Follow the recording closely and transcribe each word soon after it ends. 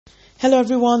Hello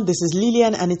everyone, this is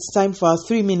Lillian and it's time for our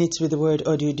 3 minutes with the word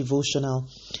audio devotional.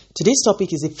 Today's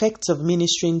topic is effects of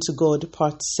ministering to God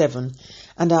part 7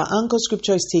 and our anchor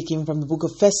scripture is taken from the book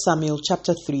of 1 Samuel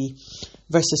chapter 3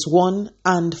 verses 1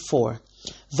 and 4.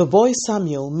 The boy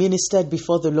Samuel ministered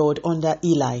before the Lord under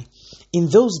Eli. In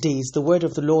those days the word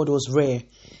of the Lord was rare.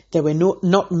 There were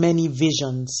not many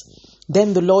visions.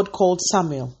 Then the Lord called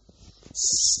Samuel.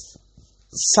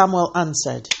 Samuel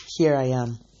answered, "Here I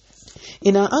am."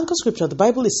 In our anchor scripture, the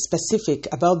Bible is specific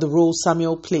about the role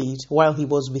Samuel played while he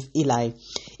was with Eli.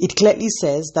 It clearly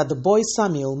says that the boy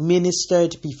Samuel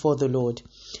ministered before the Lord.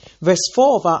 Verse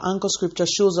 4 of our anchor scripture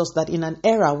shows us that in an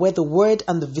era where the word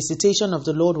and the visitation of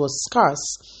the Lord was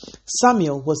scarce,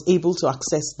 Samuel was able to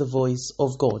access the voice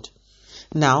of God.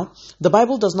 Now, the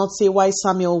Bible does not say why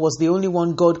Samuel was the only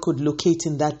one God could locate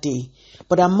in that day,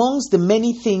 but amongst the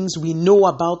many things we know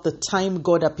about the time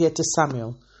God appeared to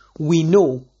Samuel, we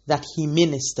know that he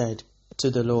ministered to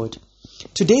the Lord.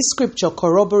 Today's scripture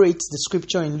corroborates the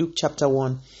scripture in Luke chapter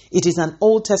 1. It is an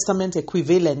Old Testament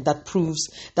equivalent that proves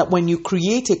that when you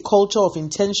create a culture of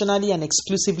intentionally and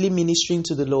exclusively ministering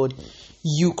to the Lord,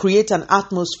 you create an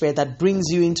atmosphere that brings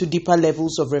you into deeper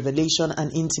levels of revelation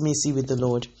and intimacy with the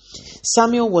Lord.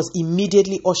 Samuel was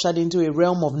immediately ushered into a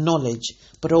realm of knowledge,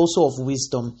 but also of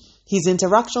wisdom. His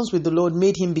interactions with the Lord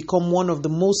made him become one of the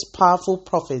most powerful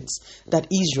prophets that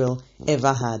Israel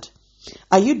ever had.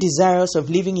 Are you desirous of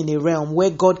living in a realm where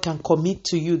God can commit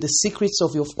to you the secrets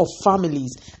of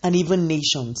families and even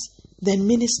nations? Then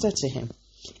minister to Him.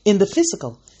 In the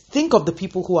physical, think of the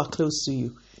people who are close to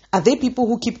you. Are they people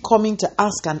who keep coming to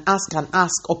ask and ask and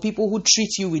ask, or people who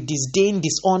treat you with disdain,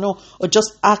 dishonor, or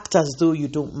just act as though you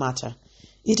don't matter?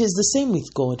 It is the same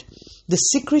with God. The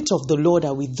secrets of the Lord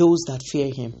are with those that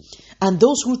fear Him. And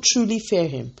those who truly fear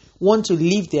Him want to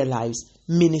live their lives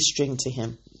ministering to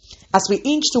Him. As we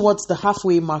inch towards the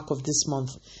halfway mark of this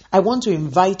month, I want to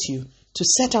invite you to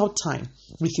set out time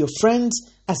with your friends,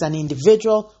 as an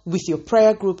individual, with your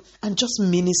prayer group, and just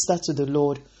minister to the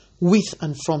Lord with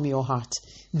and from your heart.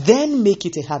 Then make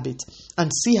it a habit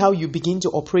and see how you begin to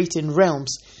operate in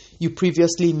realms you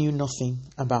previously knew nothing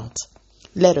about.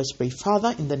 Let us pray.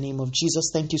 Father, in the name of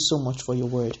Jesus, thank you so much for your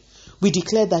word. We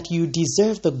declare that you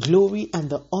deserve the glory and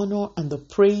the honor and the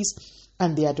praise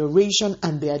and the adoration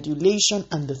and the adulation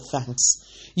and the thanks.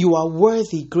 You are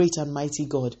worthy, great and mighty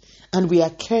God, and we are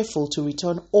careful to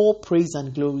return all praise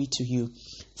and glory to you.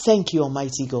 Thank you,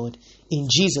 Almighty God. In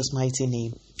Jesus' mighty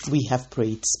name, we have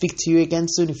prayed. Speak to you again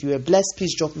soon. If you are blessed,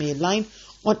 please drop me a line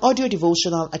on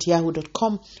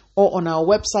audiodevotional@yahoo.com or on our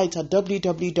website at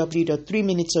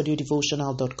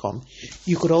www.3minutesaudiodevotional.com.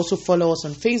 You could also follow us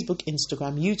on Facebook,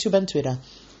 Instagram, YouTube, and Twitter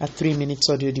at 3 Minutes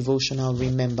Audio Devotional.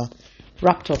 Remember,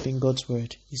 wrapped up in God's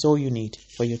Word is all you need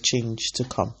for your change to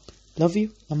come. Love you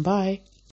and bye.